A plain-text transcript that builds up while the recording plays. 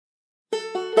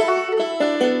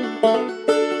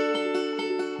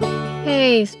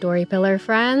Hey, Story Pillar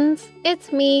friends.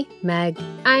 It's me, Meg.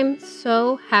 I'm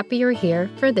so happy you're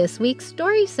here for this week's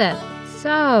Story Sip.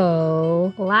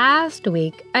 So, last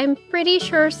week, I'm pretty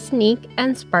sure Sneak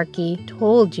and Sparky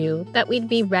told you that we'd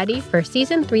be ready for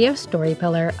Season 3 of Story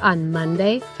Pillar on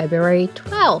Monday, February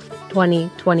 12th,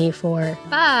 2024.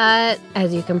 But,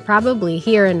 as you can probably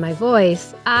hear in my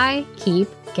voice, I keep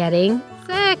getting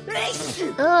sick.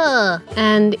 Ugh.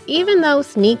 And even though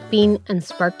Sneak, Bean, and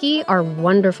Sparky are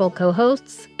wonderful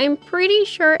co-hosts, I'm pretty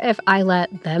sure if I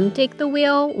let them take the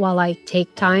wheel while I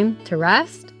take time to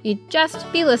rest, you'd just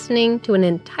be listening to an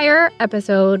entire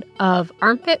episode of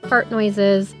armpit fart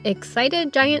noises,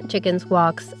 excited giant chicken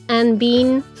squawks, and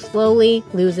Bean slowly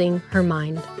losing her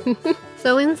mind.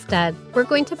 So instead, we're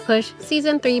going to push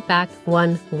Season 3 back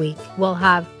 1 week. We'll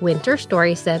have winter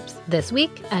story sips this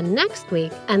week and next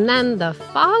week, and then the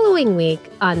following week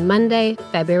on Monday,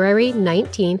 February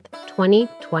 19th,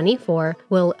 2024,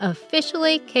 we'll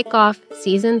officially kick off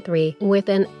Season 3 with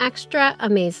an extra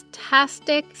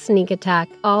amaze-tastic sneak attack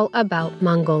all about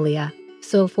Mongolia.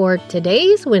 So for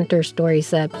today's winter story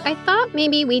sip, I thought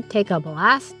maybe we'd take a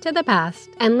blast to the past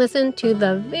and listen to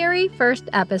the very first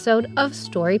episode of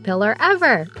Story Pillar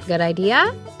ever. Good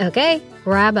idea? Okay,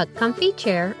 grab a comfy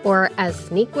chair, or as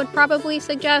Sneak would probably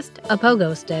suggest, a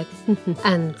pogo stick,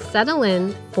 and settle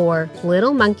in for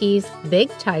Little Monkeys, Big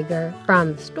Tiger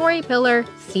from Story Pillar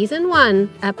Season 1,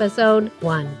 Episode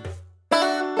 1.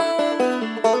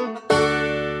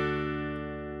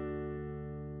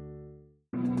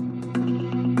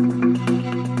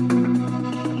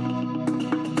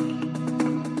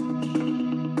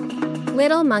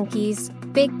 Little Monkeys,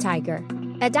 Big Tiger,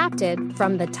 adapted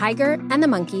from The Tiger and the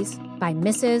Monkeys by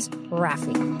Mrs.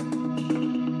 Raffi.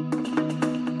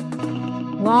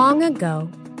 Long ago,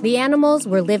 the animals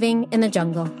were living in the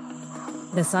jungle.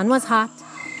 The sun was hot,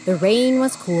 the rain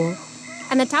was cool,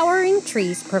 and the towering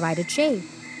trees provided shade.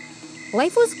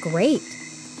 Life was great,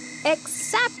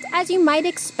 except, as you might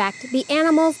expect, the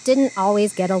animals didn't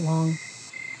always get along.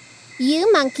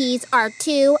 "You monkeys are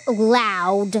too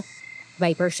loud,"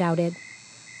 Viper shouted.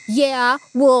 "Yeah,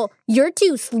 well, you're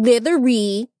too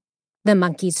slithery," the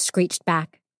monkeys screeched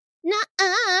back.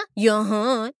 "Nuh-uh.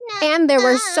 Yuh-huh." And there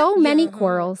were so many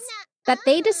quarrels that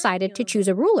they decided to choose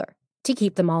a ruler to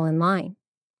keep them all in line.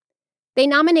 They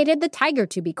nominated the tiger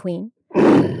to be queen.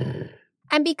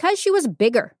 And because she was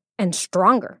bigger and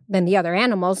stronger than the other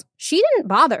animals, she didn't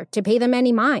bother to pay them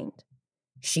any mind.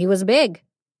 She was big.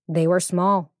 They were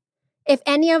small. If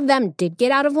any of them did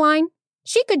get out of line,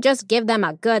 she could just give them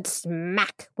a good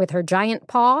smack with her giant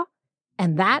paw,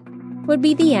 and that would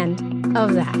be the end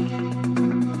of that.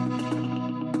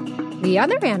 The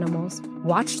other animals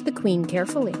watched the queen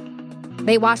carefully.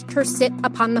 They watched her sit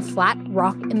upon the flat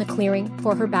rock in the clearing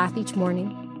for her bath each morning,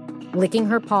 licking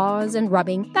her paws and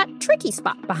rubbing that tricky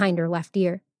spot behind her left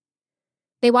ear.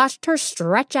 They watched her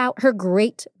stretch out her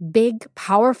great, big,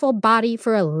 powerful body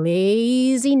for a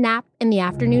lazy nap in the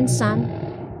afternoon sun.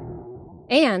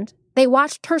 And they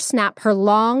watched her snap her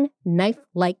long,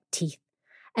 knife-like teeth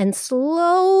and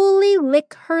slowly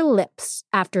lick her lips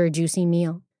after a juicy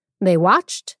meal. They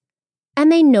watched, and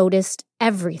they noticed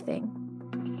everything.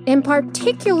 In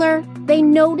particular, they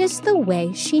noticed the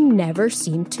way she never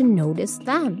seemed to notice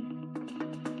them.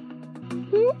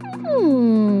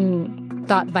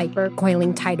 Thought Viper,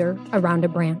 coiling tighter around a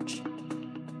branch.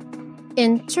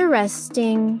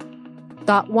 Interesting,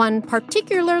 thought one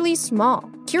particularly small,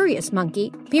 curious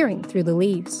monkey peering through the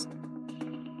leaves.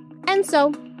 And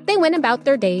so they went about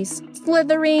their days,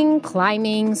 slithering,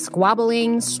 climbing,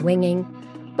 squabbling, swinging,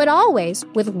 but always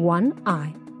with one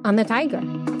eye on the tiger.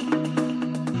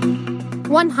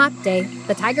 One hot day,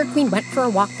 the Tiger Queen went for a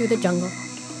walk through the jungle.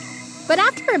 But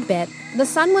after a bit, the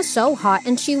sun was so hot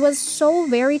and she was so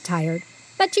very tired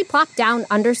that she plopped down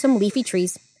under some leafy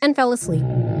trees and fell asleep.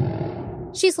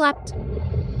 She slept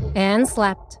and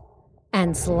slept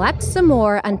and slept some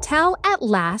more until, at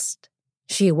last,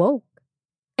 she awoke.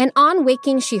 And on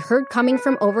waking, she heard coming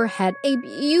from overhead a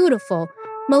beautiful,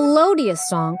 melodious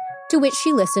song to which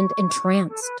she listened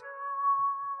entranced.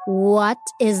 "What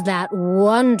is that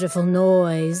wonderful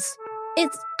noise?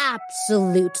 It's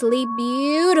absolutely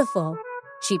beautiful,"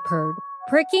 she purred,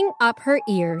 pricking up her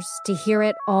ears to hear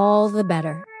it all the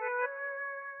better.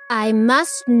 "I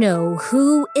must know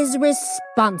who is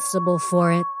responsible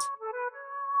for it."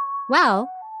 Well,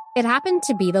 it happened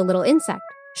to be the little insect,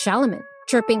 Shalaman,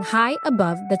 chirping high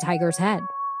above the tiger's head.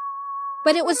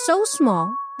 But it was so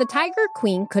small, the Tiger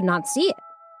Queen could not see it.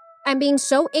 And being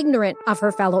so ignorant of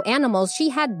her fellow animals, she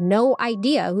had no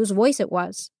idea whose voice it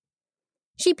was.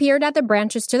 She peered at the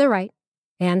branches to the right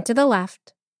and to the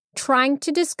left, trying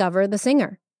to discover the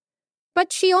singer.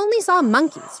 but she only saw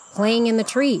monkeys playing in the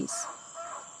trees.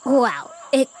 Well,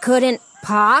 it couldn't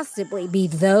possibly be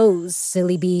those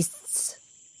silly beasts.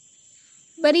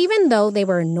 But even though they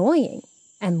were annoying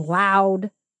and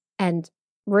loud and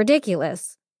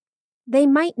ridiculous, they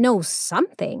might know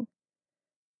something.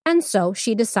 And so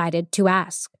she decided to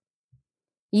ask,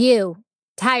 "You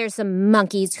tiresome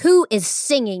monkeys, who is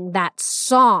singing that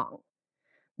song?"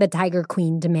 the Tiger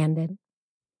Queen demanded.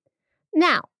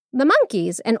 Now, the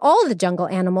monkeys and all the jungle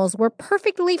animals were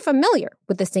perfectly familiar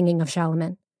with the singing of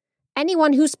Charlemagne.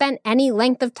 Anyone who spent any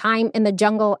length of time in the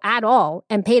jungle at all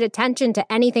and paid attention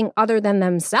to anything other than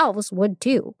themselves would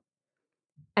too.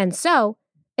 And so,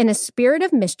 in a spirit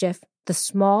of mischief, the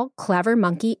small, clever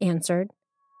monkey answered,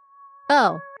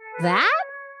 "Oh, that?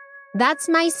 That's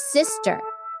my sister.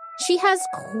 She has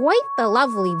quite the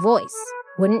lovely voice.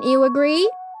 Wouldn't you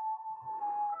agree?"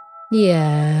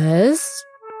 "Yes,"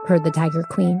 purred the Tiger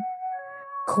Queen.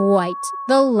 "Quite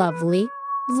the lovely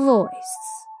voice."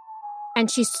 And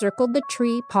she circled the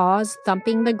tree, paws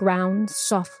thumping the ground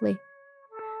softly.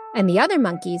 And the other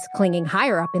monkeys, clinging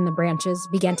higher up in the branches,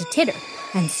 began to titter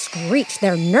and screech,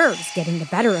 their nerves getting the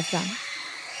better of them.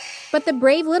 But the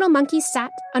brave little monkey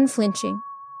sat unflinching.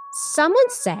 "Some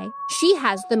would say she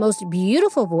has the most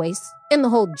beautiful voice in the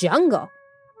whole jungle,"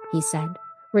 he said,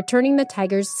 returning the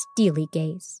tiger's steely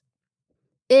gaze.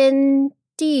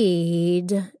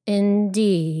 "Indeed,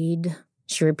 indeed,"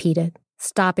 she repeated,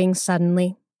 stopping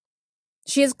suddenly.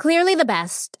 "She is clearly the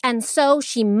best, and so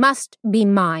she must be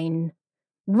mine.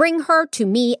 Bring her to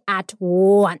me at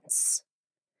once."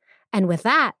 And with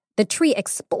that, the tree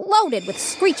exploded with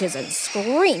screeches and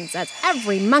screams as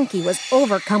every monkey was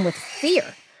overcome with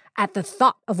fear at the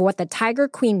thought of what the Tiger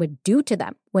Queen would do to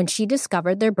them when she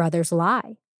discovered their brother's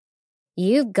lie.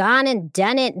 "You've gone and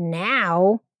done it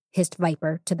now," hissed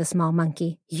Viper to the small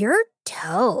monkey. "You're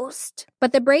toast."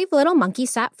 But the brave little monkey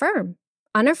sat firm,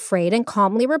 unafraid, and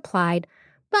calmly replied,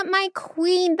 "But my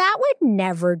queen, that would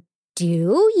never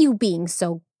do, you being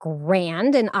so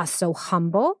grand and us so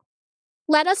humble.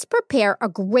 Let us prepare a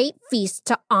great feast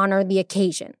to honor the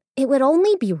occasion. It would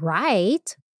only be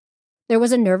right." There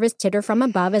was a nervous titter from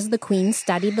above as the queen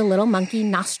studied the little monkey,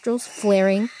 nostrils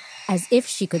flaring as if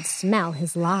she could smell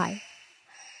his lie.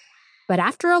 But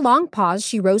after a long pause,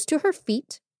 she rose to her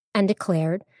feet and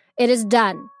declared, "It is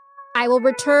done. I will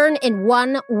return in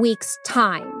 1 week's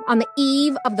time, on the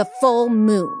eve of the full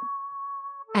moon."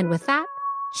 And with that,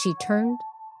 she turned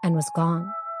and was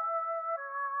gone.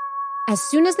 As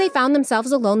soon as they found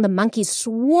themselves alone, the monkeys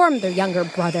swarmed their younger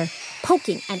brother,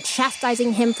 poking and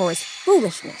chastising him for his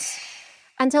foolishness.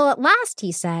 Until at last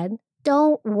he said,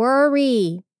 "Don't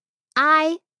worry.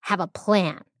 I have a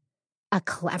plan. A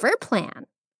clever plan."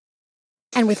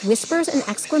 And with whispers and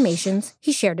exclamations,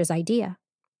 he shared his idea.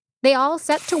 They all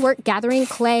set to work gathering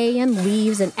clay and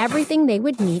leaves and everything they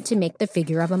would need to make the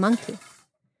figure of a monkey.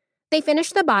 They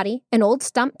finished the body, an old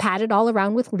stump padded all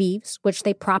around with leaves, which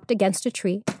they propped against a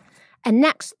tree. And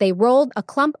next, they rolled a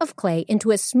clump of clay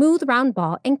into a smooth round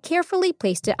ball and carefully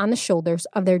placed it on the shoulders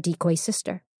of their decoy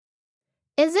sister.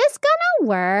 "Is this gonna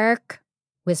work?"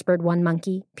 whispered one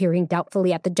monkey, peering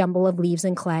doubtfully at the jumble of leaves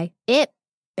and clay. "It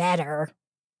better,"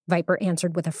 Viper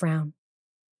answered with a frown.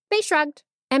 They shrugged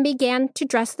and began to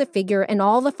dress the figure in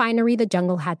all the finery the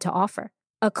jungle had to offer.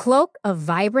 A cloak of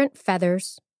vibrant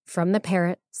feathers from the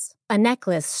parrots, a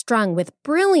necklace strung with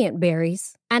brilliant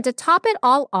berries, and to top it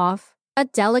all off, a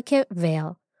delicate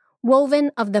veil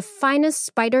woven of the finest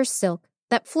spider silk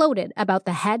that floated about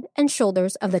the head and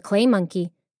shoulders of the clay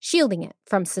monkey, shielding it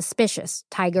from suspicious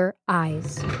tiger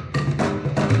eyes.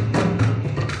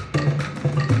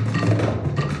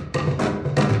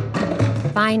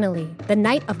 Finally, the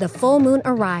night of the full moon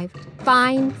arrived.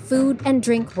 Fine food and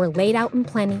drink were laid out in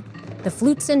plenty. The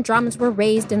flutes and drums were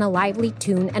raised in a lively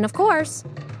tune, and of course,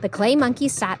 the clay monkey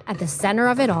sat at the center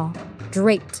of it all,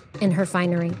 draped in her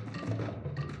finery.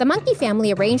 The monkey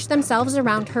family arranged themselves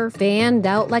around her, fanned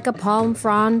out like a palm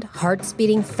frond, hearts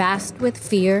beating fast with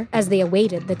fear as they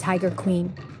awaited the Tiger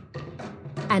Queen.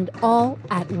 And all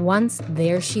at once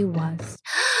there she was,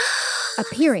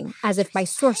 appearing as if by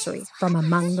sorcery from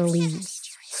among the leaves.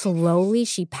 Slowly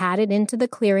she padded into the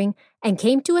clearing and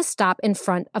came to a stop in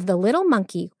front of the little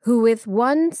monkey who with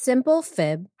one simple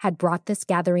fib had brought this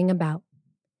gathering about.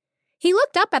 He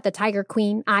looked up at the Tiger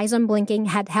Queen, eyes unblinking,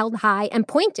 head held high, and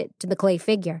pointed to the clay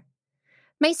figure.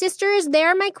 "My sister is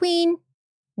there, my queen."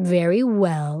 "Very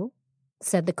well,"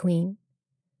 said the queen.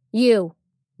 "You,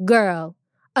 girl,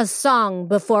 a song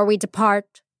before we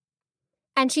depart."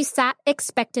 And she sat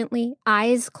expectantly,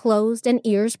 eyes closed and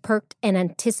ears perked in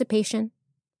anticipation.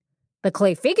 The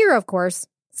clay figure, of course,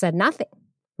 said nothing,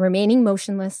 remaining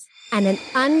motionless, and an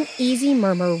uneasy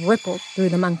murmur rippled through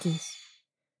the monkeys.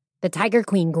 The Tiger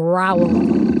Queen growled.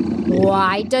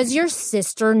 "Why does your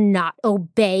sister not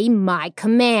obey my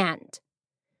command?"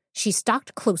 She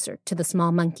stalked closer to the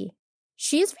small monkey.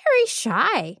 "She is very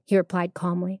shy," he replied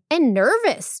calmly, "and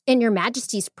nervous in your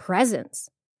majesty's presence.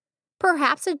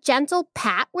 Perhaps a gentle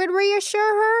pat would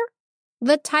reassure her?"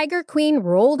 The Tiger Queen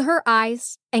rolled her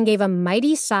eyes and gave a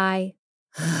mighty sigh.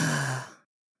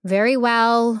 "Very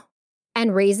well."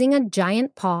 And raising a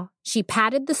giant paw, she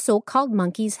patted the so-called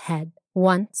monkey's head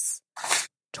once,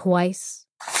 twice.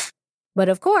 But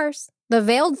of course, the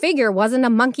veiled figure wasn't a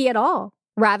monkey at all,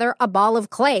 rather a ball of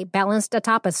clay balanced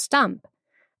atop a stump.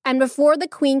 And before the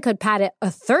queen could pat it a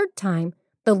third time,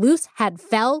 the loose head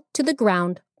fell to the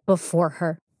ground before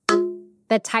her.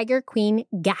 The Tiger Queen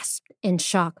gasped in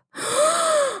shock.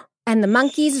 And the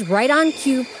monkeys, right on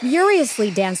cue,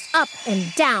 furiously danced up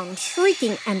and down,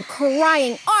 shrieking and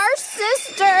crying, "Our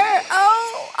sister!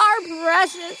 Oh, our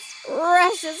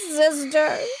precious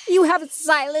sister! You have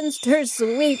silenced her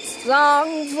sweet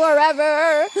song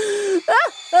forever!"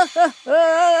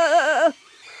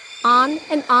 On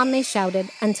and on they shouted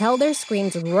until their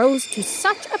screams rose to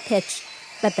such a pitch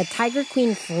that the Tiger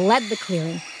Queen fled the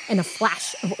clearing in a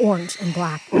flash of orange and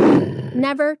black,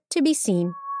 never to be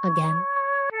seen again.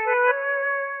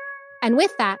 And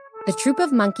with that, the troop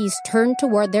of monkeys turned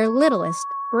toward their littlest,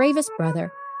 bravest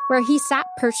brother, where he sat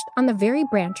perched on the very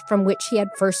branch from which he had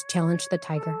first challenged the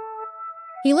tiger.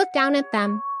 He looked down at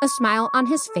them, a smile on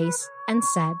his face, and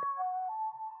said,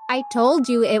 "I told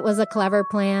you it was a clever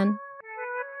plan."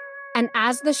 And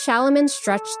as the Shalaman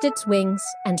stretched its wings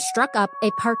and struck up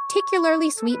a particularly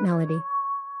sweet melody,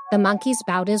 the monkeys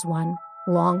bowed as one,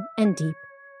 long and deep,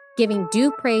 giving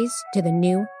due praise to the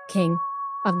new king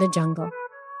of the jungle.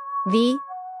 The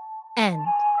end.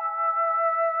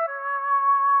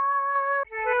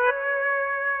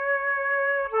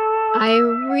 I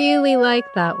really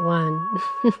like that one.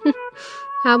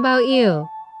 How about you?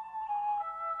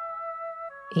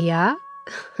 Yeah?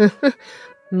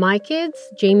 My kids,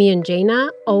 Jamie and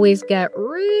Jaina, always get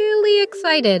really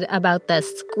excited about the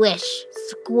squish,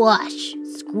 squash,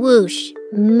 squoosh,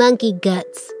 monkey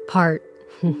guts part.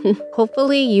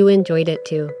 Hopefully you enjoyed it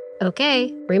too.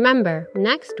 Okay, remember,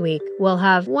 next week we'll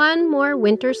have one more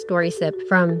winter story sip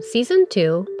from Season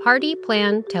 2, Party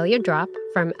Plan Tell Ya Drop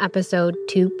from episode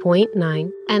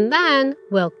 2.9. And then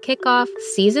we'll kick off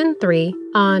Season 3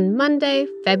 on Monday,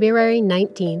 February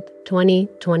 19th,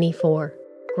 2024.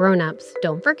 Grown-ups,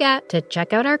 don't forget to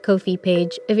check out our Ko-fi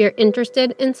page if you're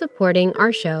interested in supporting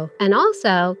our show. And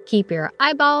also, keep your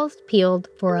eyeballs peeled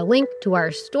for a link to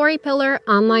our Story Pillar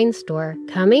online store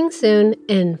coming soon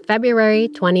in February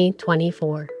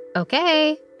 2024.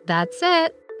 Okay, that's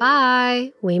it.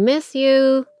 Bye. We miss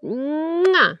you.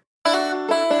 Mwah.